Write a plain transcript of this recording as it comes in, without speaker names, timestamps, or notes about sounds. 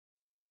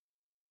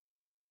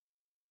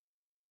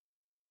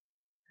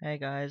Hey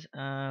guys,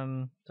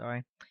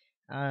 sorry.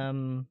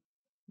 Um,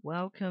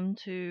 Welcome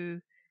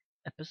to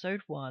episode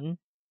 1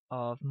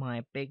 of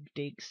my Big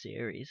Dig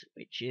series,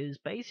 which is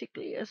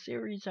basically a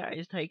series that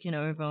is taken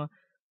over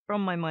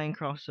from my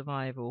Minecraft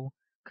survival,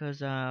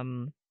 because, I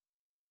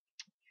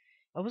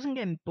wasn't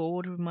getting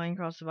bored with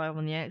Minecraft survival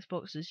on the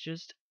Xbox, it's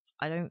just,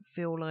 I don't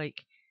feel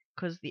like,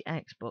 because the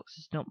Xbox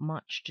is not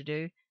much to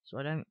do, so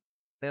I don't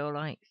feel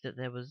like that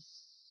there was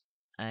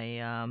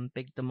a,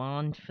 big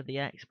demand for the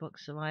Xbox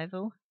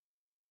survival.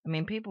 I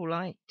mean, people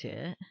liked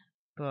it,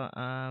 but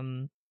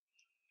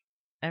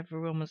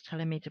everyone was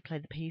telling me to play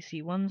the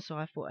PC one, so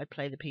I thought I'd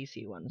play the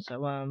PC one. So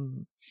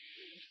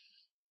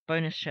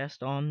bonus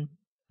chest on,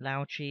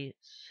 loud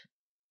cheats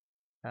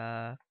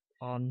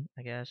on,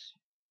 I guess.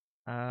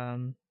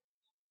 Um,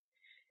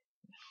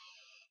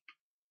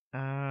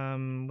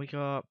 we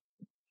got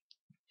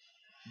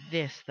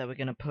this that we're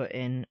gonna put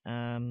in.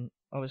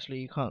 Obviously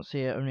you can't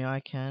see it, only I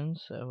can.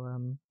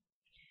 So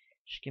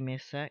just give me a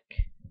sec.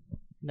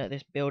 Let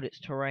this build its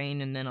terrain,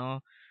 and then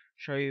I'll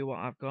show you what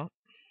I've got.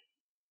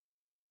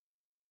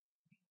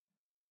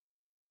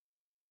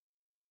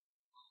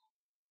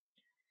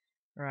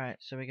 Right,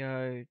 so we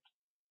go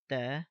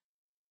there.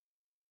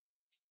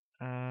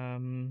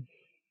 Um,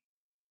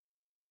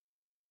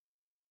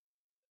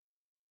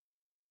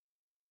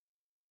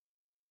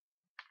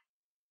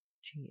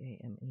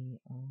 Gamere.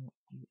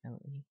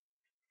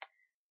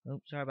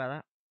 Oh, sorry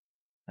about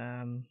that.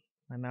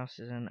 My mouse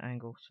is at an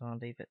angle, so I'll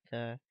leave it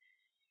there.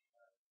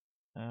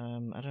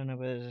 I don't know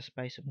whether there's a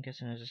space. I'm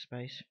guessing there's a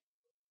space.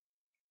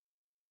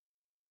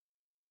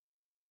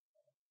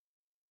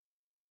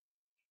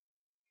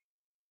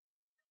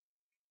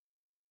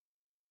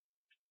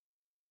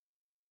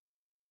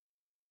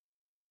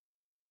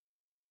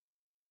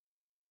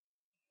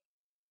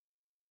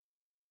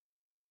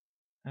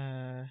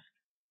 Uh,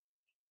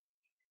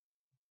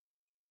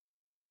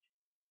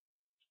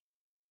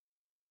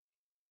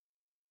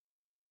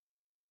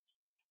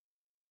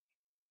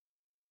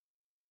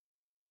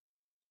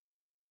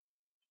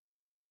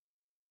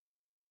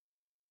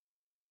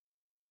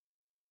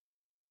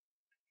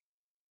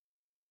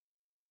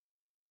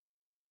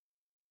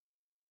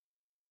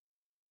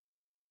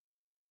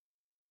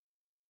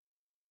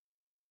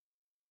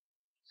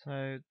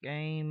 so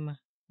game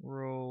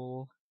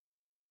rule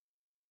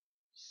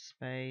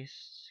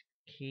space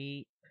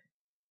keep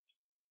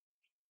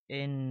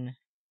inventory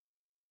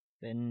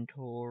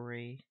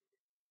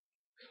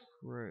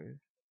true.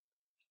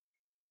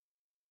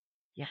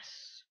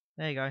 Yes,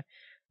 there you go.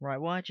 Right,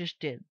 what I just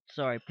did.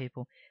 Sorry,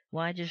 people.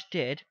 What I just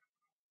did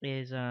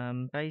is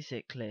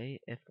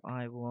basically if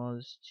I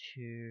was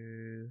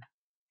to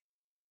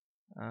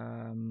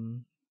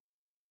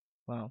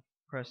well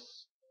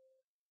press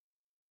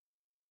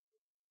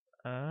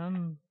I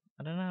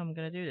don't know how I'm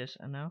gonna do this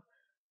now.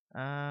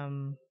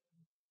 Um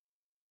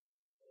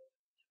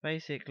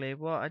Basically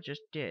what I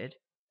just did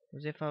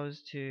was if I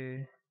was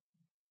to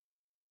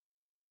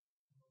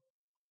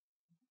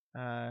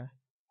uh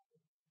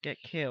get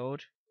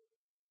killed,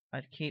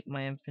 I'd keep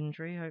my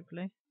inventory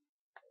hopefully.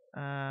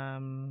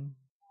 Um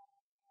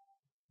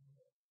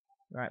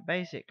right,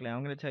 basically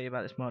I'm gonna tell you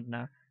about this mod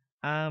now.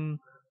 Um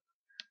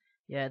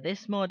yeah,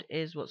 this mod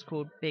is what's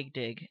called Big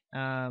Dig.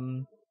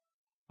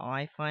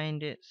 I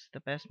find it's the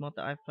best mod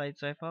that I've played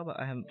so far, but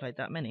I haven't played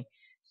that many.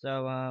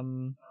 So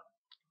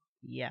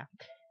yeah.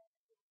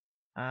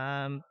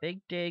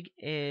 Big Dig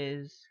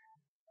is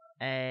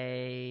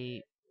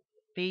a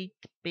Feed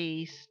the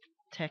Beast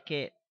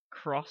Tekkit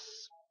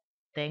cross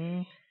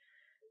thing.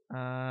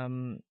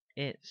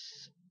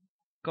 It's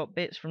got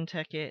bits from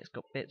Tekkit, it's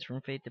got bits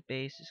from Feed the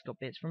Beast, it's got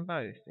bits from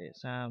both.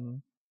 It's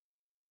a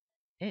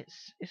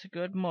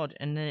good mod,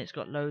 and then it's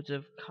got loads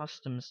of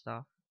custom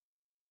stuff,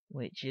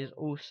 which is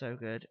also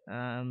good.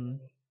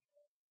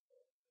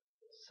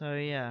 So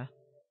yeah.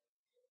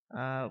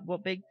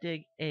 What Big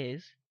Dig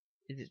is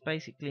it's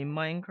basically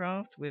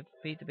Minecraft with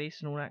Feed the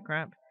Beast and all that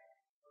crap,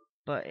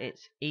 but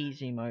it's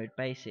easy mode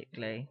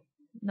basically.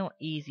 Not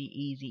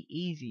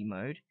easy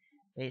mode,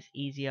 but it's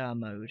easier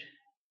mode.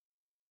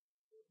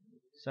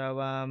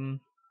 So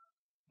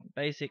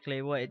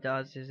basically what it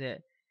does is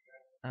it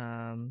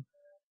um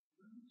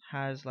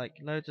has like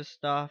loads of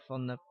stuff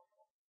on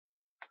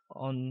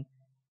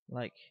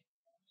like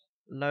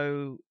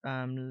low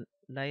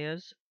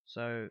layers,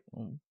 so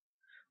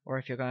or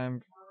if you're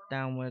going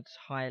downwards,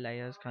 high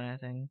layers kind of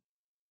thing.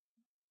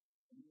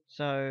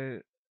 So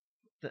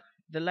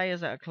the layers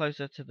that are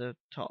closer to the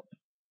top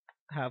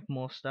have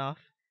more stuff.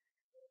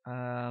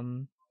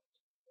 Um,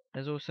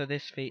 there's also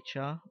this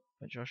feature,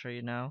 which I'll show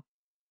you now.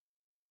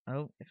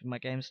 Oh, if my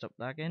game stopped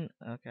lagging,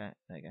 okay,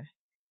 there you go.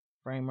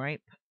 Frame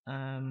rate.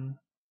 Um,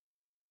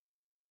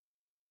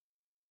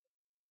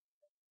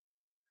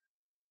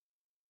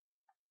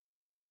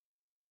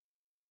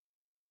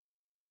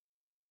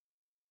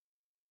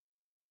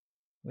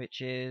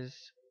 which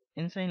is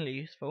insanely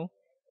useful.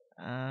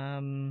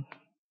 Um,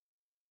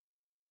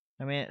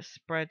 I mean, it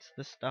spreads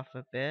the stuff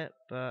a bit,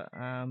 but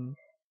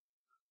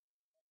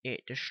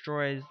it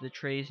destroys the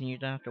trees, and you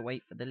don't have to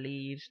wait for the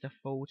leaves to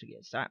fall to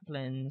get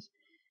saplings.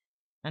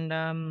 And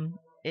I mean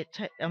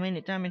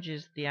it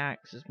damages the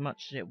axe as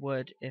much as it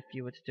would if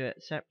you were to do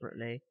it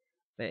separately,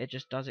 but it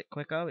just does it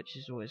quicker, which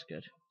is always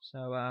good.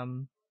 So I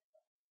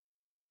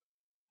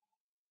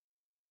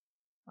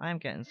am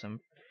getting some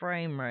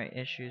frame rate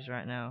issues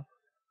right now.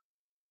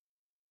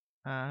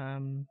 I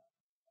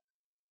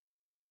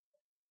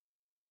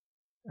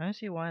don't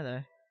see why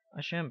though.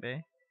 I shouldn't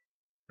be.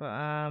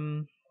 But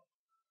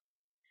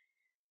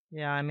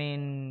yeah, I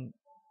mean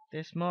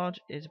this mod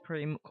is a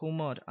pretty cool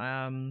mod.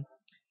 I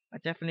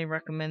definitely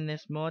recommend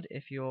this mod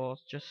if you're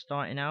just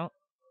starting out.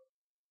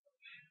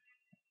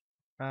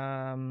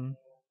 I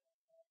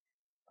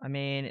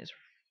mean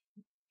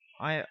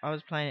I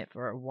was playing it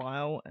for a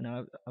while and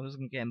I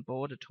wasn't getting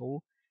bored at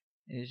all.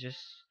 It's just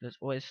there's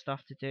always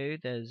stuff to do.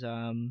 There's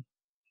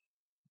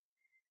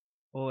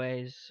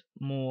always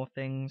more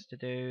things to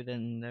do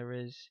than there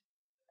is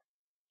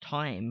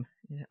time.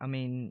 I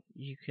mean,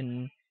 you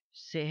can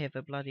sit here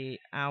for bloody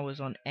hours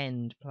on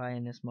end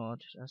playing this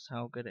mod. That's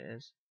how good it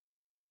is.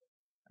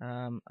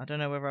 I don't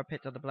know whether I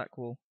picked up the black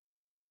wall.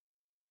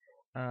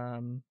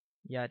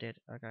 Yeah, I did.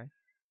 Okay.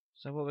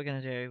 So what we're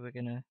gonna do, we're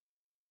gonna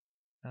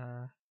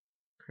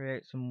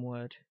create some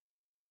wood.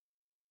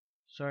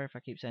 Sorry if I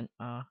keep saying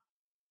but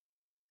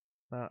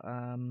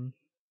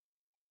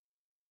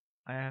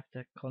I have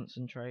to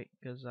concentrate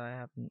because I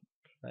haven't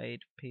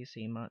played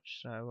PC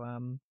much.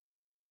 So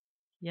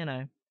you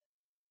know,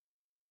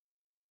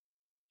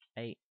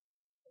 8.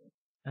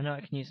 I know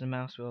I can use the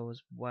mouse wheel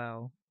as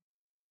well.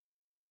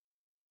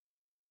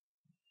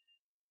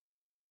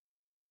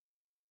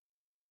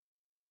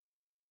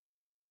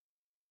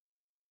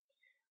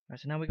 Right,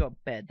 so now we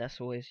got bed. That's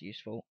always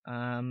useful.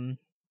 I'm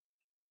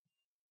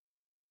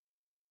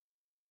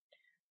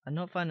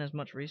not finding as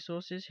much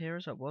resources here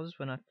as I was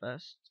when I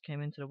first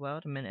came into the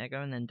world a minute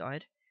ago and then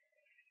died.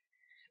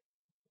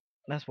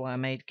 That's why I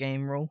made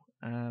game rule.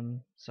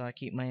 So I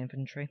keep my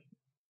inventory.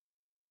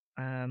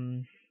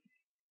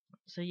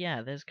 So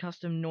yeah, there's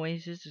custom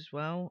noises as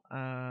well.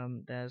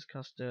 There's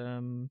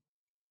custom,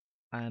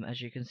 as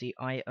you can see,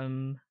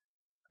 item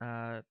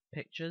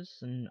pictures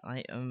and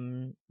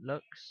item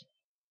looks.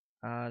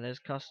 There's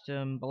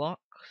custom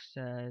blocks.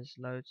 There's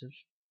loads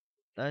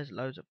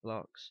of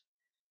blocks.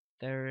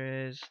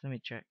 There is, let me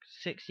check,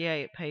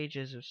 68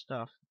 pages of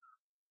stuff.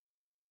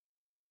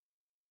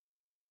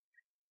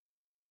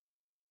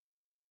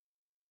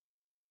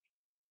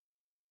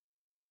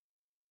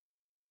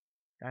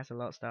 That's a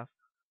lot of stuff.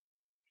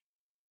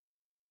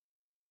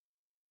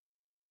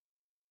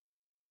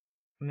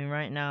 I mean,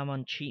 right now I'm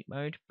on cheat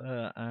mode,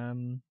 but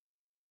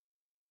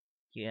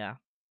yeah,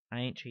 I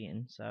ain't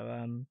cheating.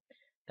 So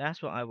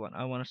that's what I want.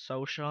 I want a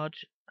soul shard,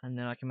 and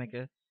then I can make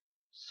a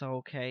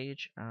soul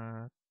cage.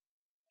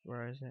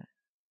 Where is it?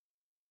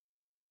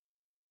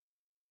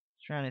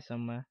 It's around here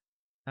somewhere.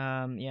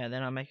 Yeah,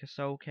 then I make a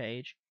soul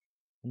cage,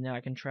 and then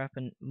I can trap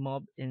a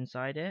mob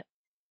inside it.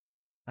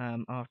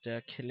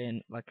 After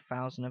killing like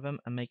 1,000 of them,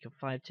 and make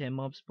a 5-tier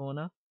mob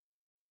spawner,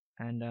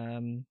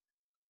 and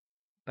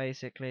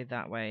basically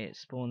that way it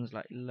spawns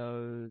like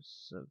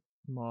loads of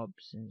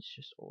mobs, and it's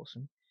just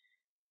awesome.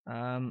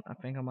 I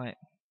think I might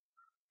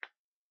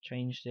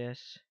change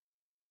this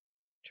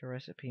to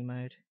recipe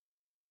mode.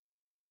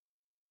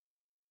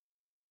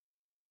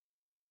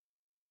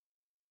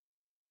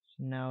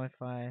 So now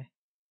if I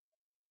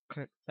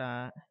click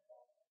that,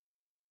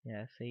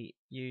 yeah, see,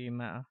 UU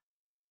matter,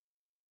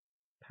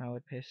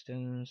 powered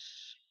pistons.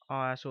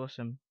 Oh, that's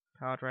awesome.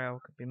 Powered rail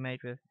could be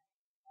made with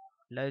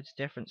loads of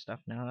different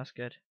stuff now. That's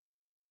good.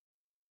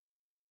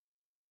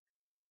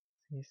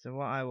 See, so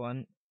what I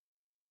want,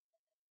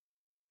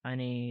 I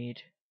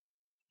need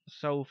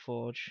Soul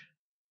Forge.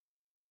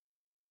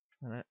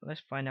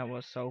 Let's find out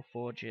what Soul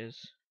Forge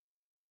is.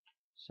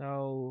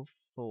 Soul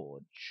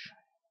Forge.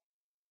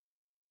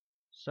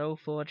 Soul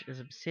Forge is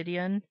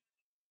obsidian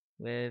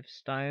with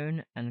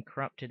stone and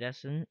corrupted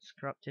essence.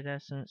 Corrupted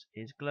essence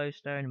is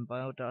glowstone and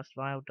vile dust.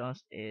 Vile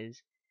dust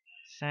is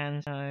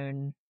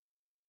sandstone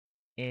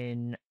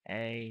in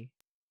a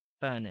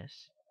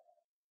furnace.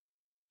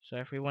 So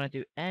if we want to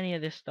do any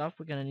of this stuff,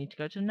 we're going to need to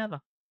go to the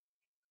nether.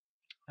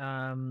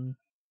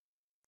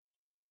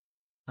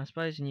 I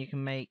suppose you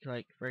can make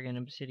like friggin'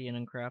 obsidian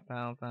and crap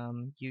out of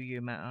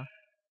UU matter.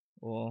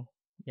 Or,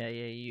 yeah,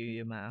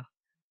 UU matter.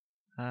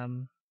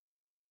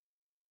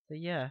 So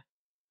yeah,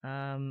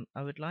 I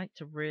would like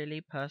to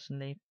really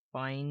personally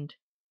find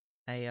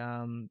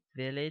a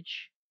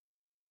village,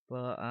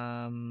 but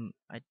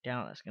I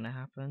doubt that's gonna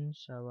happen.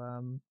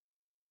 So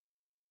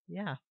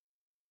yeah,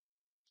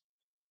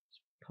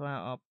 pull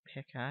out our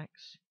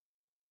pickaxe.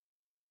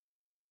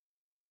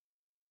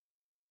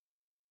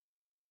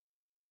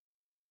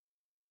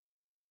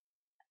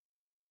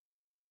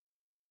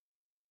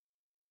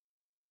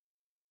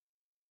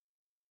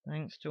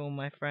 Thanks to all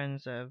my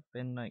friends that have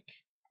been like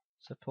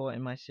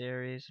supporting my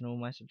series and all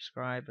my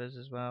subscribers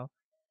as well.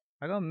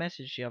 I got a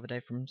message the other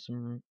day from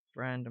some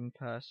random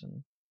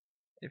person.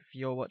 If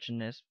you're watching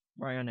this,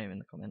 write your name in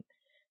the comment.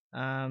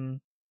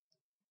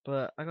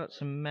 But I got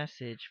some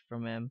message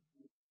from him,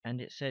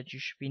 and it said you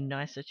should be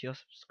nicer to your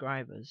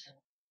subscribers.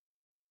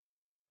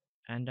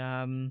 And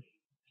I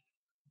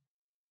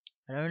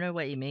don't know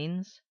what he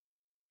means,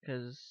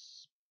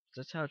 because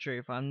to tell the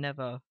truth, I'm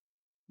never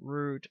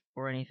rude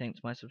or anything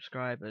to my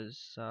subscribers,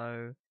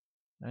 so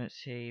I don't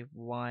see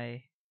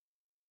why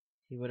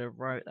he would have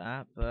wrote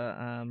that.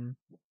 But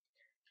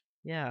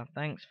yeah,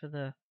 thanks for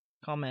the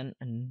comment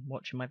and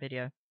watching my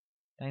video.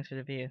 Thanks for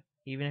the view.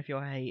 Even if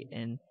you're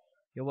hating,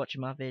 you're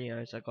watching my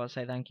videos, I gotta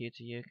say thank you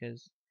to you,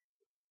 because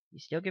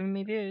you're still giving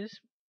me views.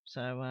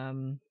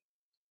 So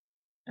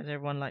as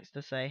everyone likes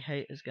to say,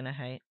 haters gonna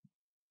hate,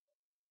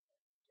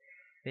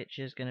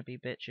 bitches gonna be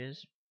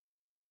bitches.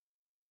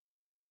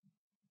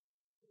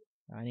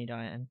 I need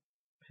iron.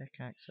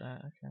 Pickaxe that,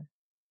 okay.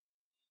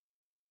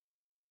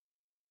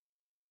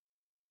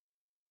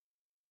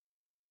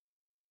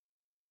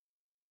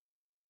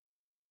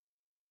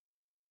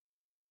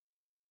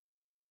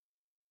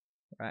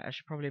 Right, I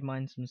should probably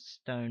mine some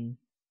stone.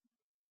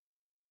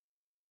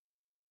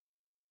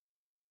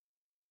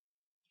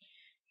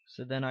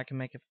 So then I can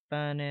make a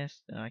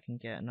furnace, then I can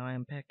get an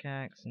iron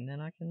pickaxe, and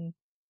then I can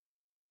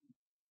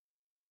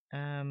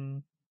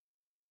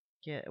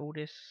get all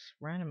this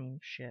random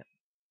shit.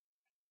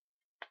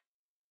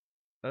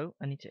 Oh,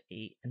 I need to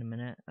eat in a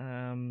minute.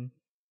 I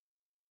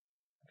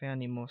think I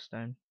need more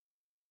stone.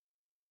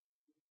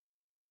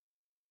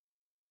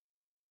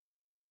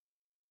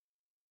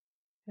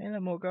 Hey,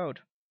 look, more gold.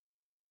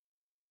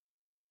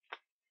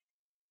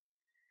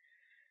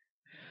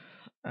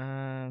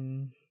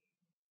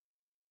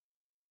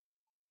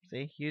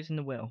 See, using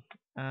the wheel.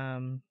 I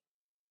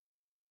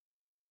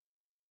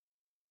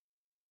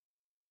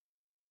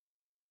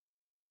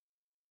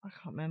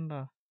can't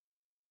remember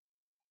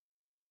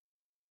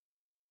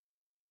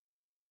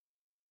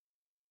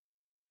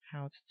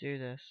how to do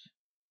this.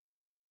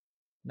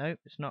 Nope,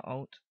 it's not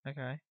Alt.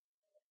 Okay.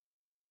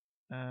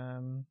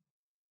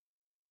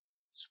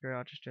 Screw it,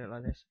 I'll just do it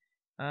like this.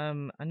 I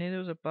knew there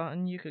was a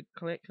button you could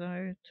click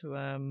though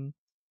to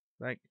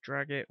like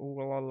drag it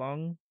all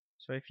along.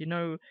 So if you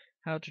know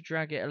how to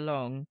drag it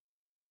along,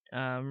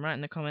 write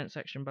in the comment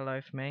section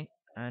below for me,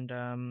 and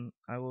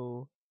I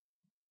will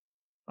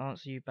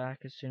answer you back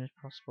as soon as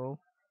possible.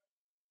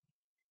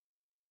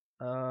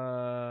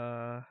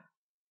 I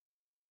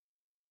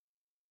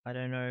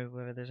don't know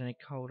whether there's any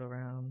coal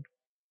around.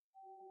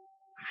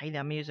 I hate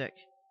that music.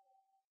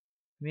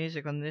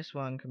 Music on this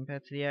one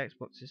compared to the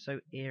Xbox is so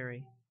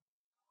eerie.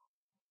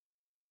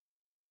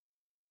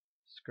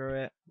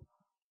 Screw it.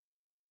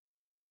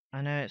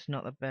 I know it's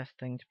not the best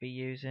thing to be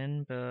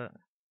using, but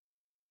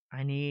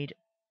I need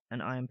an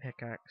iron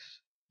pickaxe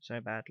so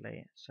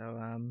badly. So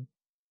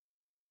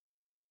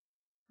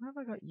how have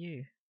I got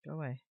you? Go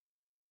away.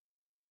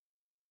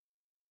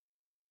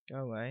 Go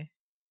away.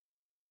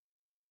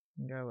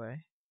 Go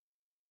away.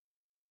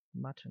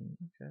 Mutton.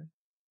 Okay.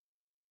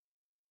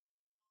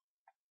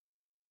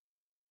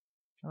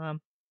 Come on.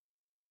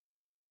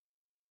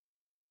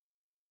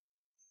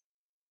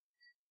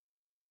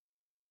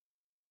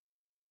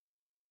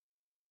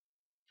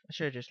 I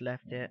should have just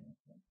left it.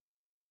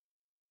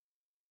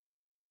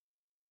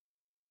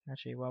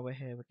 Actually, while we're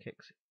here,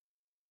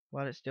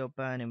 while it's still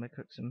burning, we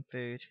cook some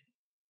food.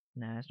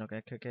 Nah, it's not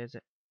gonna cook, is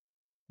it?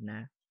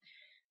 Nah.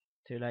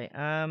 Too late.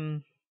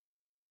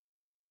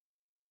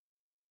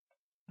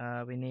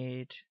 We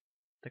need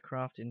the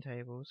crafting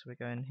table, so we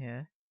go in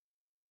here.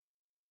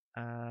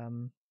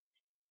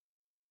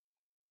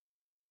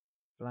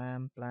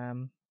 Blam,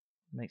 blam.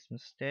 Make some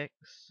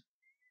sticks.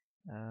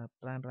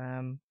 Blam,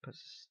 blam. Put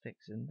some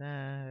sticks in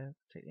there.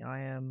 Take the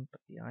iron.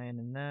 Put the iron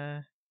in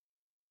there.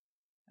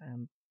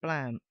 And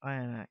blam.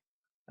 Iron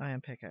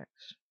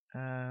pickaxe.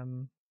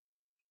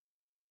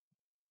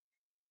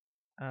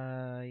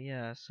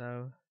 Yeah.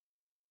 So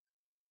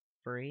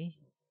 3.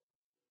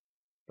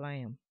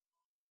 Blam.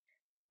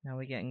 Now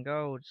we're getting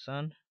gold,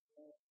 son.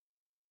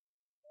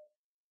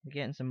 We're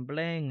getting some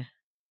bling.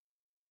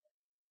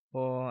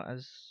 Or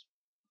as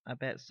I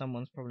bet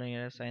someone's probably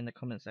gonna say in the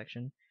comment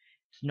section,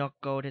 it's not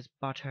gold, it's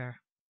butter.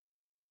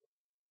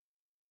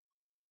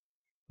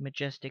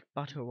 Majestic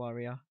butter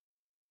warrior.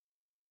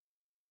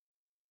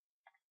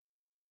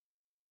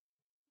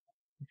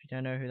 If you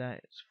don't know who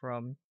that's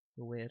from,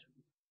 you're weird.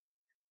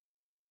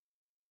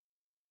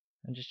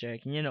 I'm just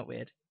joking, you're not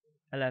weird.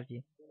 I love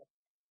you.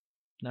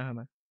 No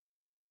homo.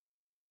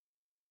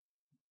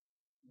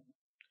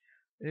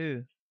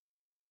 Ooh.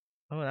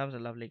 Oh, that was a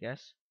lovely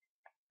guess.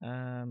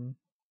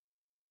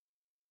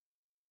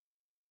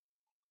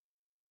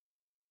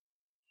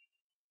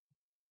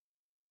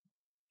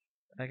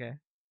 Okay.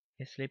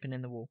 He's sleeping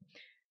in the wall.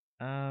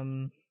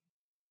 So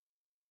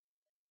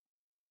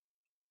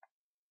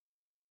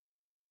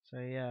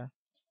yeah.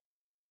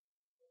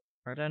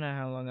 I don't know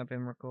how long I've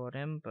been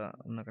recording, but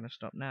I'm not gonna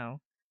stop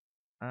now.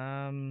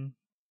 The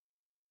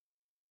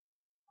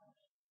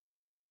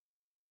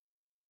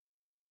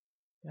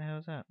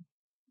hell's that?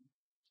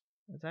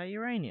 Is that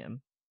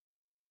uranium?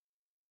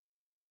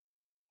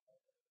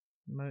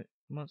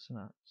 Monster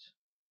nuts.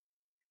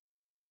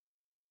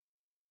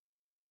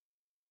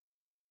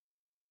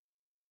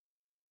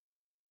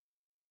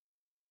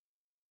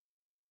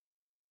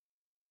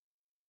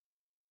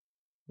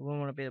 I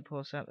wouldn't want to be the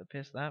poor sap that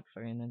pissed that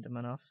fucking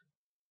Enderman off.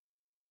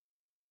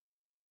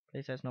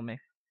 Please say it's not me.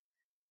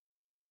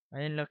 I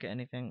didn't look at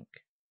anything.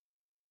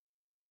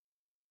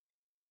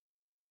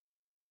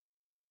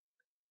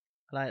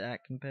 I like that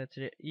compared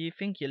to you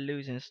think you're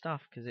losing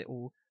stuff because it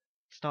all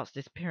starts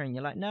disappearing.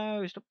 You're like,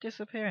 no, stop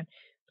disappearing.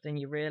 But then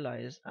you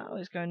realise, oh,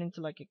 it's going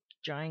into like a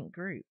giant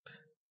group.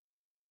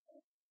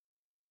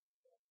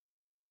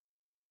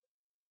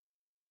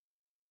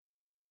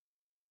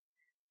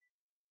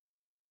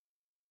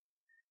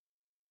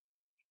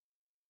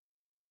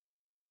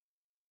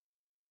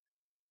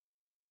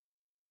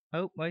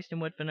 Oh, wasting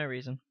wood for no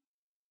reason.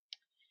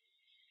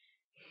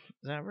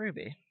 Is that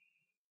ruby?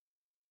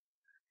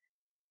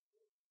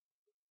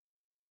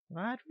 Have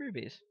I had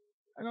rubies?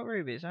 I got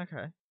rubies,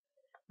 okay.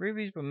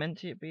 Rubies were meant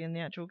to be in the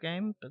actual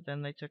game, but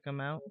then they took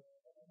them out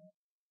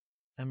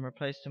and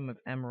replaced them with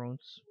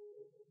emeralds.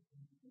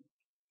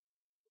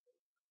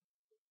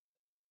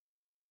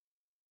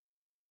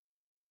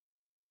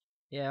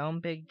 Yeah, on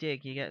Big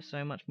Dig you get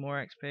so much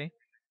more XP.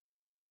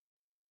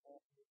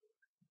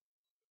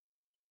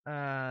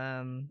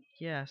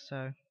 Yeah,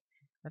 so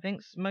I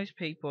think most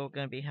people are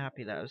going to be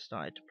happy that I've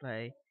started to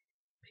play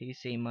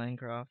PC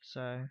Minecraft,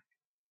 so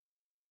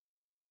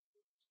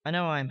I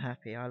know I'm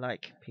happy. I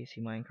like PC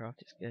Minecraft,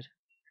 it's good.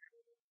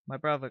 My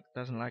brother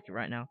doesn't like it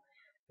right now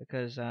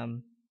because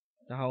the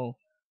whole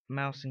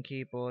mouse and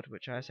keyboard,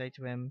 which I say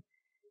to him,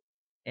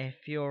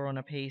 if you're on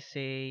a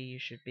PC you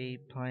should be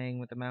playing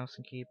with the mouse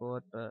and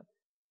keyboard, but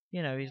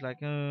you know, he's like,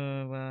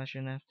 oh well, I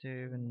shouldn't have to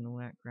and all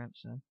that crap,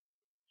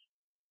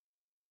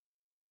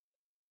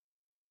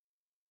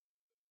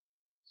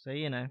 so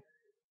you know.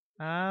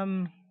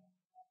 Um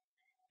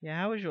yeah,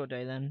 how was your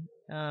day then?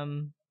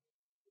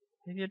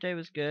 If your day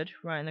was good,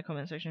 write in the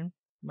comment section.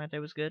 My day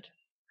was good.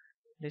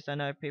 At least I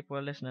know people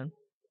are listening.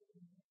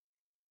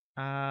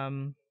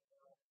 Um,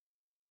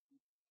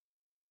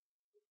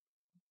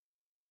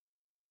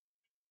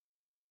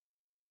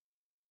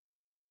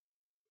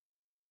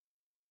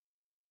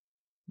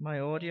 my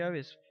audio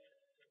is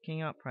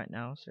fucking up right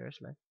now,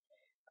 seriously.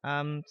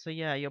 So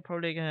yeah, you're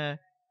probably gonna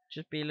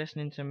just be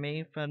listening to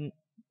me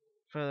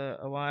for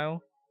a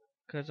while,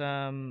 cause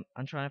I'm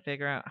trying to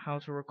figure out how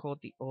to record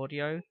the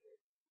audio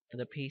for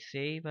the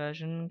PC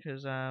version,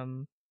 cause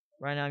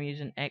right now I'm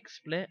using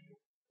XSplit.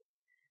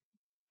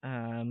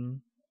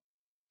 Um,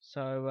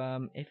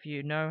 so if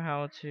you know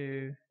how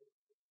to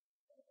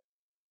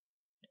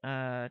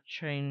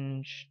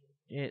change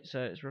it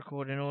so it's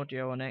recording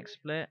audio on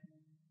XSplit,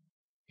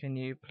 can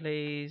you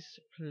please,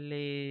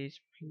 please,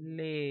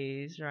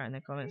 please write in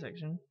the comment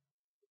section?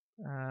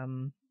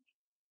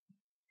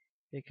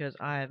 Because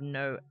I have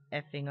no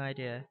effing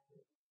idea.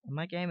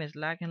 My game is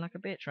lagging like a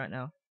bitch right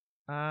now.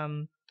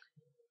 Um,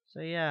 so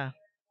yeah.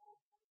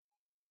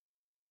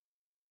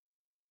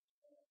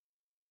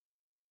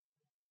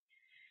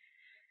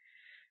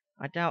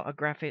 I doubt a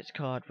graphics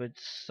card would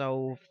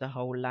solve the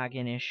whole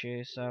lagging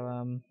issue,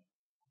 so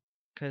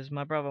because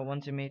my brother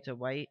wanted me to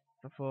wait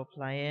before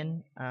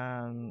playing,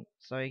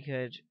 so he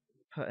could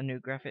put a new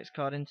graphics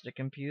card into the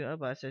computer,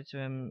 but I said to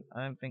him,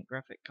 I don't think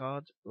graphic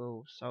cards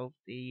will solve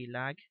the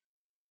lag,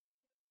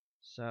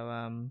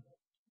 so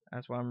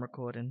that's why I'm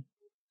recording.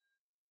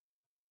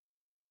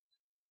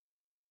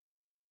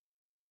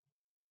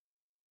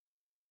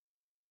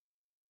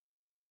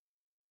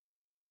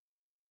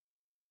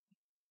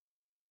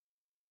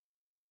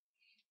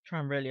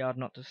 Trying really hard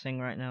not to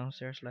sing right now,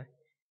 seriously,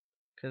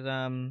 because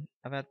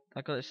I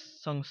got this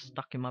song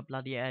stuck in my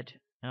bloody head,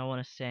 and I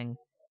want to sing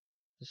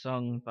the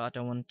song, but I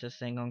don't want to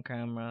sing on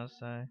camera,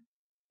 so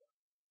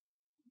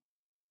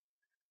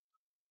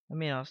I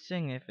mean, I'll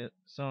sing if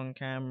it's on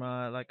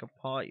camera, like a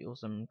party or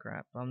some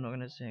crap. But I'm not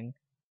gonna sing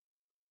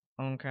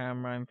on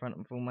camera in front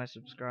of all my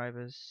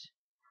subscribers,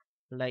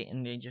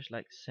 blatantly just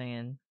like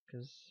singing,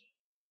 because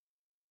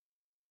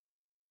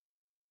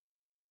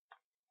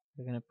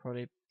they're gonna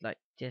probably like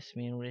diss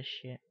me and all this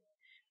shit.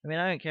 I mean,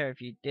 I don't care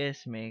if you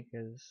diss me,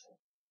 because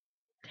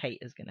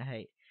haters gonna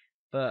hate.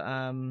 But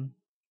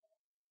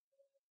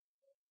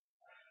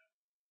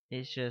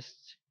it's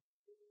just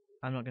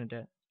I'm not gonna do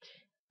it.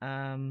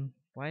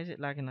 Why is it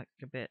lagging like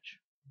a bitch?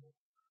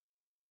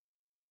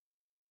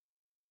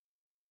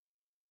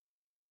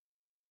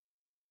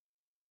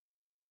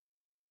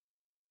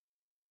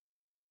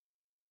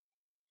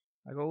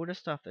 I got all the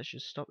stuff that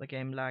should stop the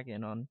game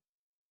lagging on.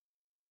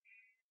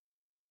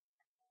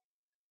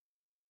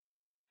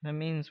 That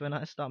means when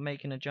I start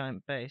making a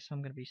giant base,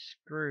 I'm gonna be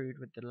screwed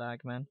with the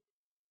lag, man.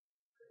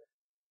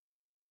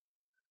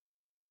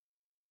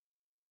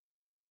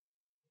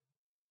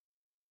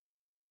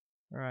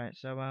 Right,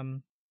 so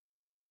I'm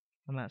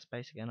out of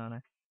space again, aren't I?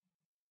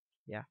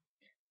 Yeah.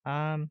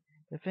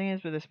 The thing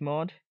is with this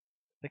mod,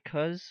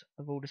 because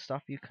of all the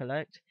stuff you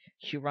collect,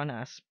 you run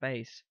out of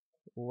space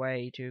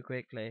way too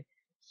quickly.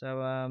 So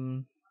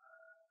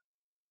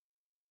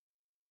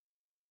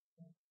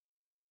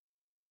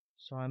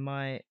I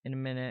might in a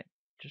minute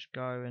just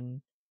go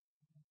and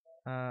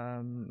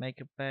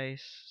make a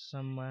base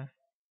somewhere.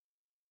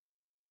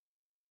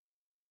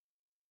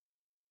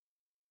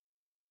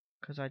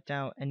 because I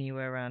doubt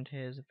anywhere around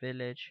here is a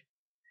village.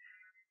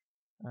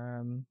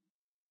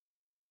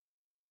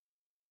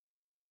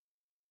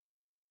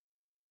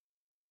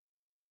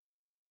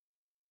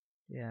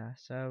 Yeah,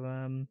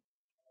 so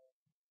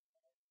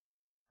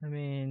I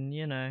mean,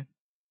 you know,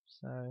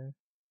 so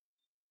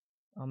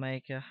I'll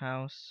make a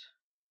house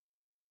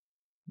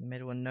in the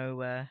middle of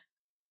nowhere,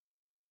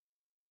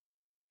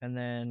 and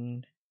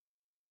then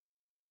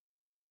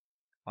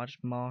I'll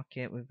just mark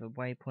it with a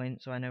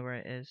waypoint so I know where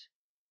it is.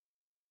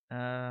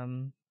 I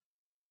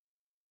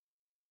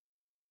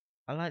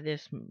like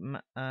this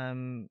mod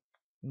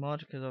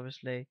because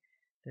obviously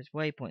there's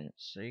waypoints,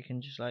 so you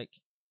can just like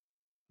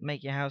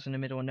make your house in the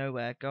middle of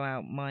nowhere, go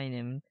out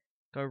mining,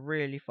 go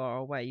really far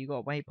away. You got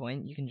a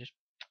waypoint, you can just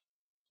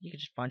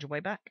find your way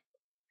back.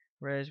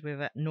 Whereas with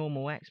a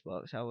normal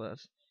Xbox, I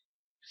was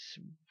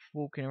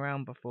walking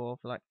around before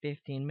for like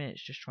 15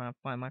 minutes just trying to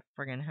find my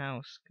friggin'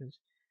 house because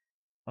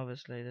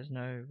obviously there's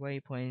no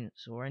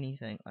waypoints or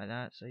anything like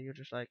that. So you're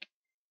just like,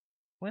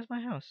 where's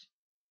my house?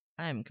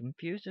 I am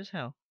confused as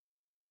hell.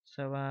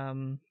 So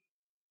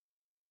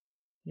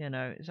you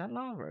know, is that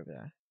lava over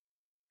there?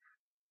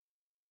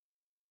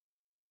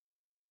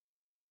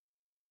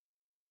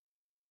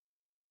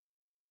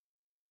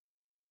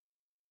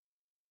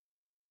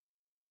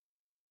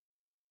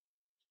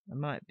 I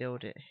might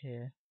build it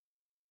here.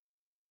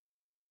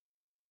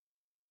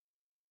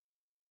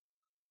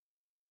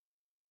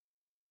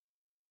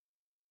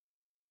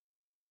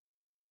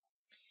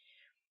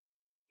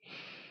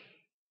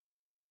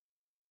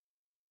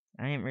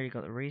 I ain't really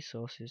got the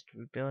resources to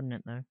be building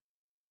it though.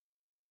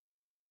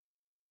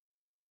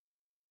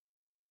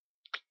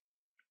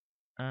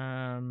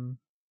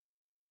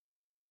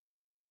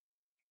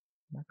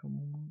 Like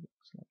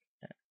looks like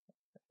that.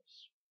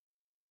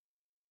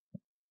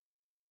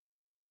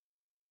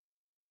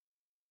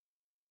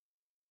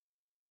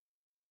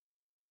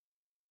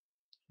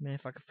 I mean,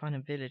 if I could find a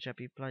village, that'd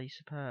be bloody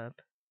superb.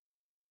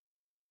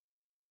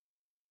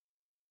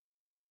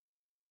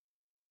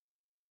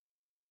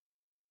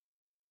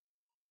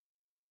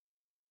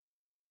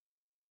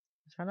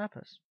 Is that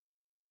lapis?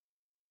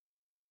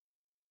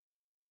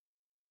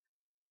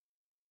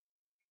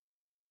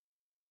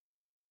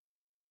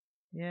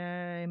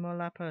 Yay, more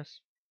lapis.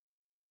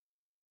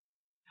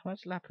 How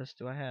much lapis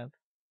do I have?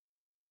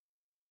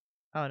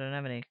 Oh, I don't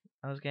have any.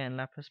 I was getting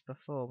lapis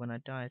before when I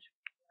died.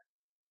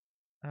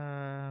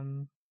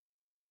 Um,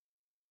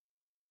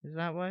 is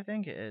that what I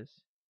think it is?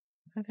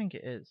 I think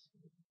it is.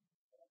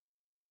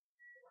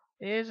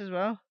 It is as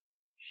well.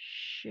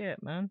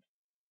 Shit, man.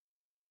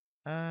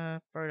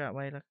 Throw that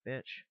away like a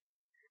bitch.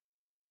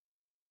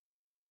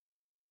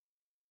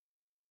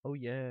 Oh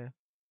yeah.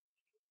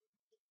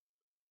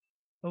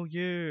 Oh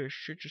yeah,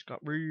 shit just got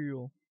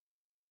real.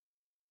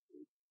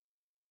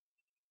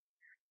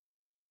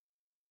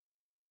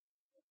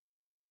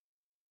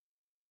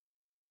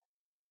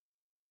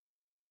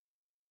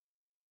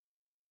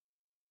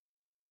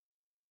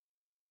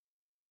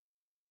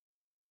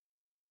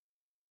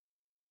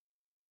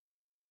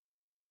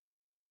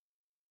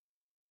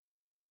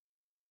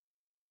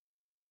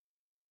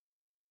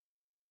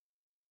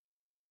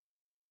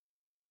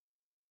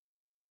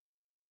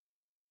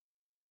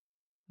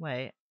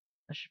 Wait,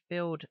 I should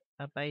build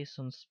a base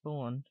on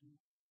spawn.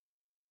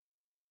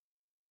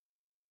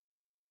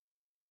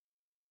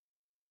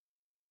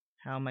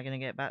 How am I gonna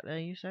get back there,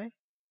 you say?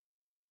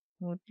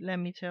 Well, let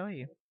me tell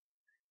you.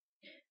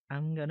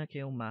 I'm gonna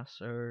kill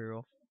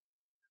myself.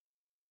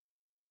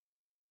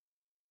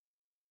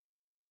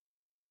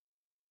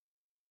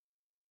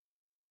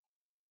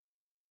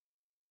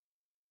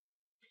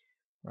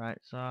 Right,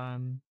 so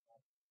sorry,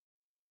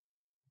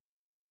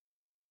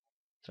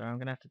 I'm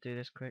gonna have to do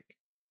this quick.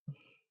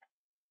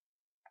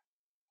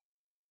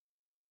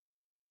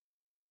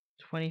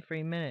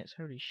 23 minutes,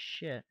 holy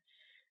shit.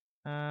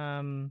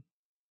 Back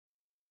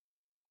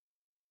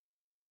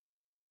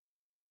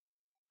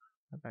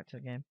to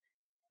the game.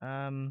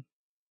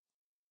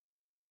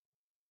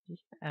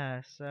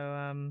 Yeah,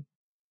 so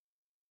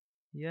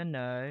you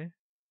know,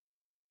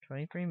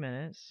 23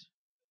 minutes.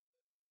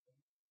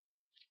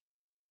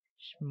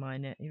 Just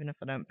mine it, even if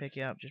I don't pick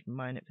it up, just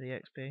mine it for the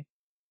XP.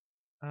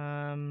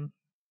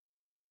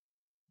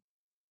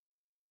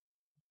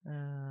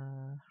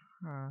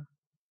 Huh.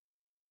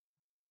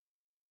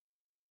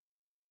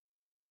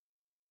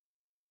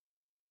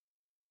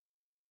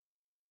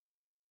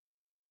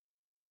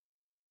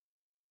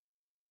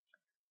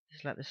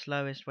 It's like the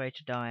slowest way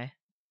to die,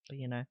 but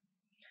you know.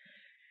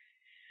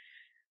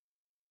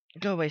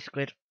 Go away,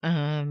 squid.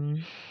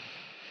 Is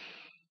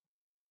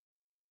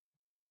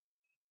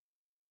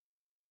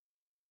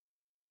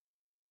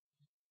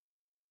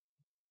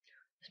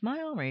my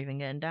armor even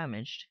getting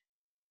damaged?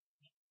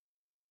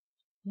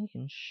 You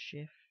can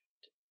shift.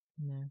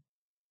 No.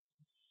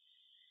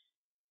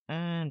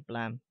 And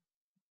blam.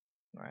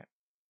 Right.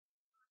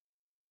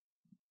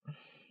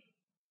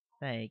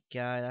 There you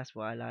go, that's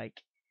what I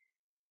like.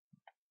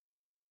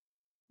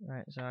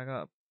 Right, so I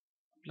got a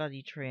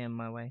bloody tree in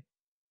my way.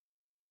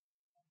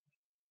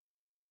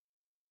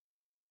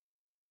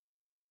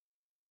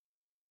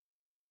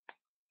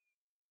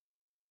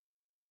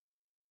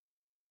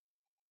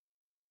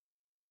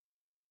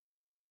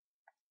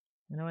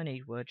 I know I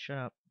need wood, shut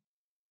up.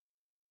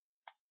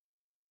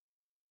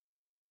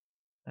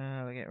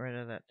 We'll get rid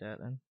of that dirt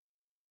then.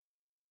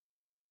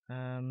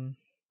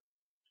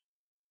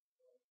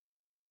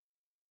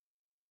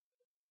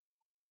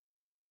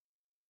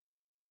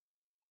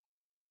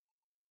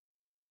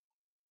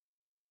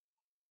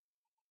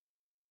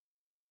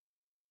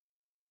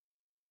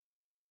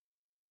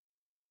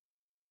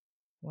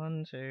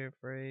 1, 2,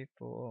 3,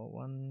 4.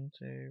 1,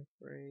 2,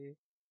 3,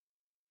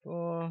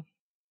 4.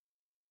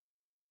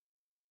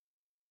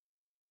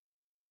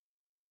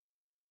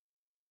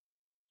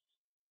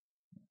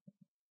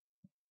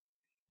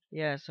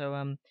 Yeah,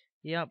 so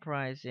the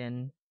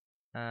Uprising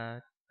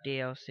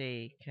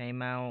DLC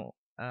came out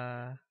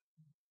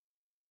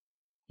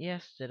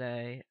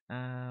yesterday.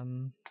 I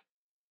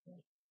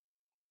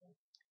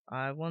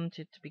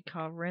wanted to be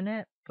covering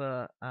it,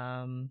 but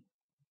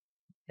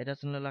it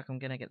doesn't look like I'm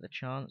gonna get the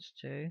chance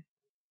to.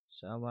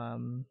 So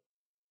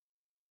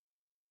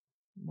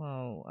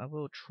well, I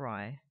will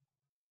try.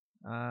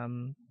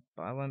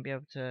 But I won't be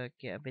able to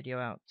get a video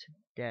out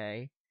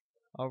today.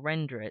 I'll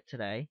render it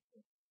today.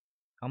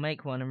 I'll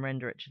make one and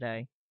render it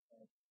today,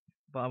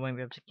 but I won't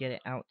be able to get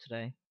it out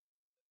today.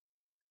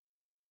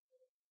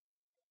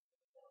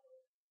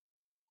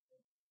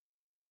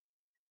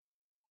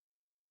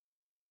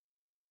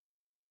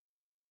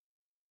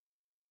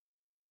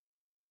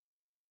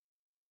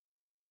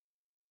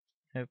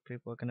 If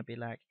people are gonna be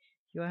like,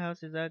 your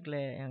house is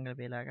ugly, and I'm gonna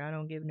be like, I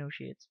don't give no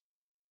shits.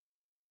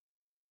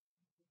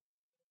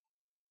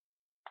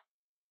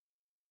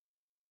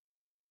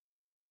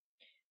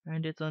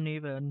 And it's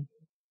uneven.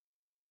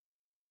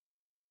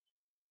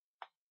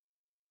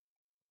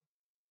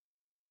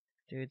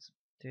 Dudes,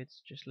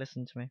 just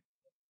listen to me.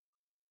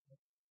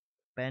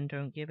 Ben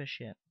don't give a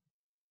shit.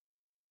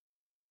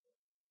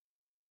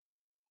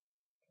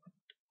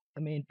 I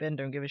mean, Ben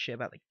don't give a shit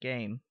about the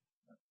game.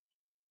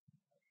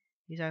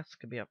 His house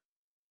could be a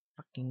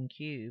fucking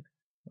cube.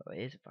 Well,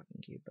 it is a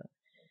fucking cube, but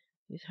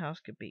his house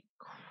could be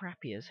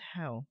crappy as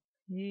hell.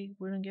 He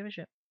wouldn't give a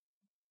shit.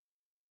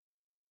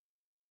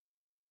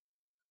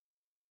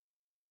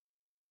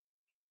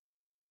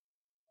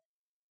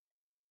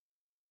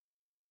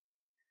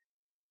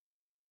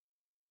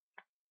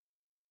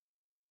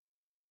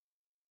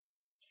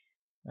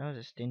 That was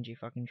a stingy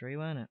fucking tree,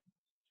 wasn't it?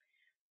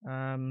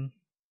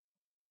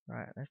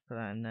 Right, let's put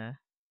that in there.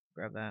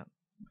 Grab that,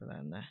 put that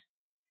in there.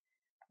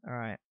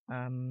 Alright,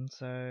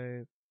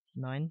 so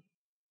 9.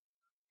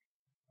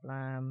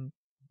 Blam,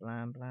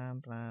 blam, blam,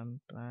 blam,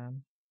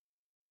 blam.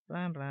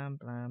 Blam, blam,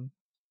 blam.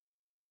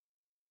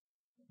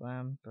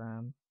 Blam,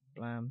 blam,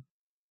 blam,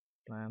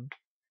 blam.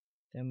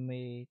 Then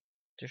we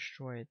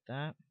destroyed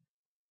that.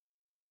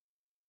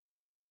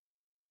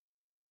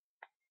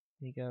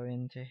 We go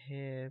into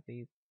here,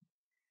 we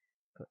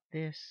put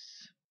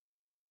this.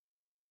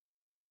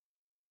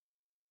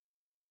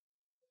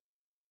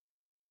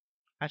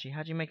 Actually,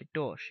 how do you make a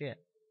door? Shit.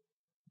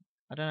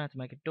 I don't know how to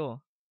make a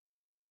door.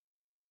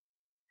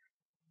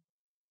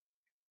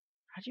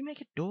 How do you make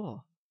a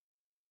door?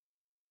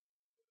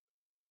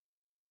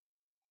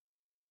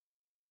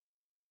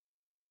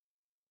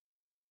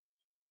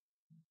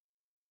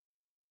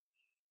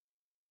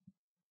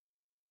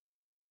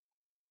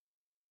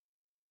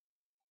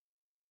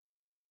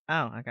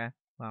 Oh, okay.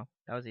 Well,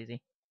 that was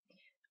easy.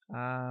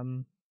 I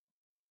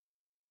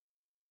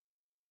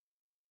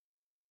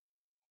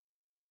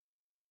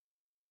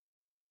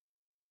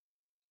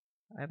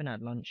haven't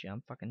had lunch yet.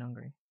 I'm fucking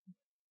hungry.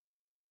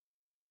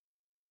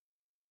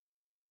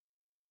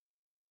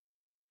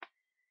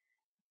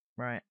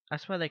 Right. I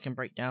swear they can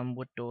break down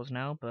wood doors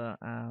now, but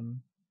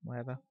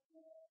whatever.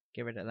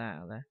 Get rid of that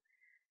out there.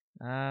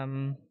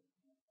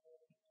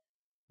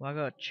 Well, I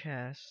got a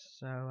chest,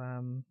 so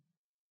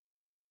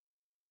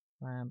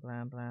blam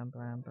blam blam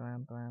blam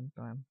blam blam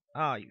blam.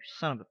 Oh, you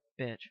son of a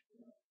bitch.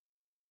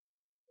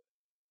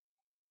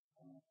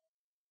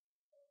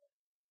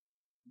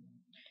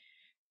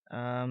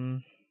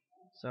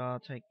 So I'll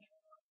take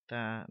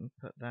that and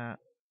put that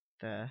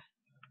there.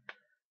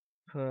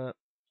 Put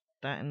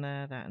that in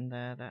there, that in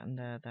there, that in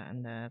there, that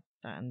in there,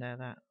 that in there,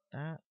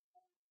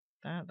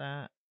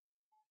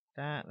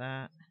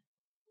 that.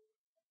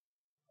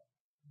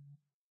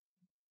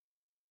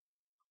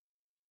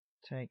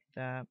 Take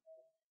that.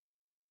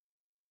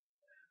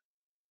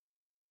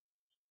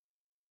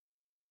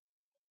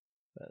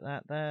 Put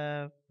that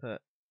there,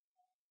 put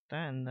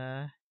that in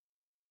there,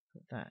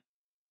 put that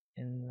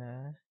in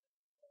there.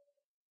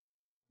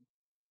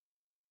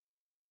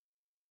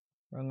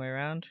 Wrong way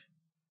around.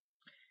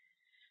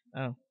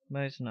 Oh,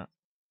 most not.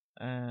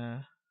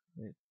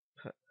 We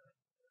put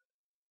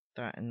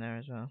that in there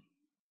as well.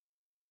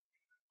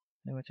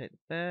 Then we'll take the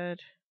bed,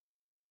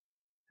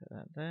 put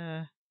that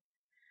there.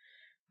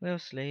 We'll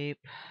sleep.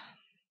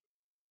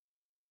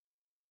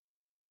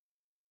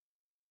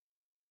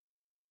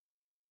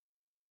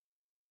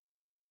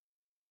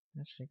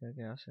 Actually, go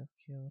get ourselves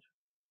killed.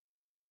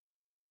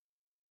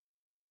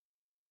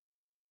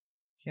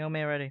 Kill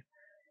me already.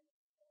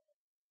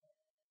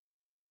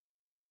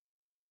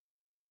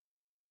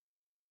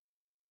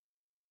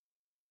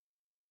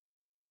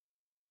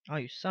 Oh,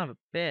 you son of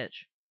a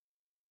bitch.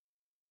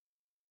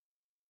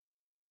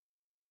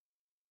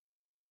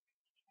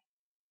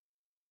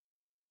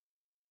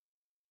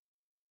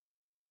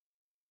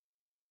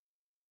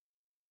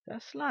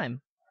 That's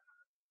slime.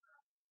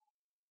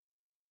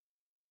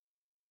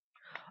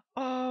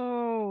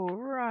 Oh,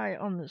 right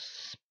on the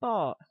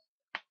spot.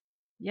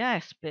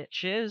 Yes,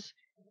 bitches.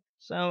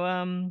 So,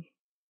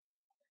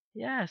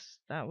 yes,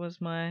 that was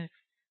my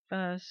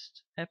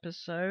first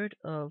episode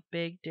of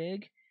Big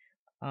Dig.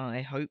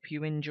 I hope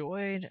you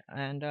enjoyed,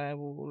 and I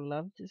will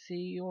love to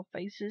see your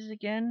faces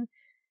again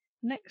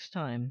next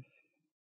time.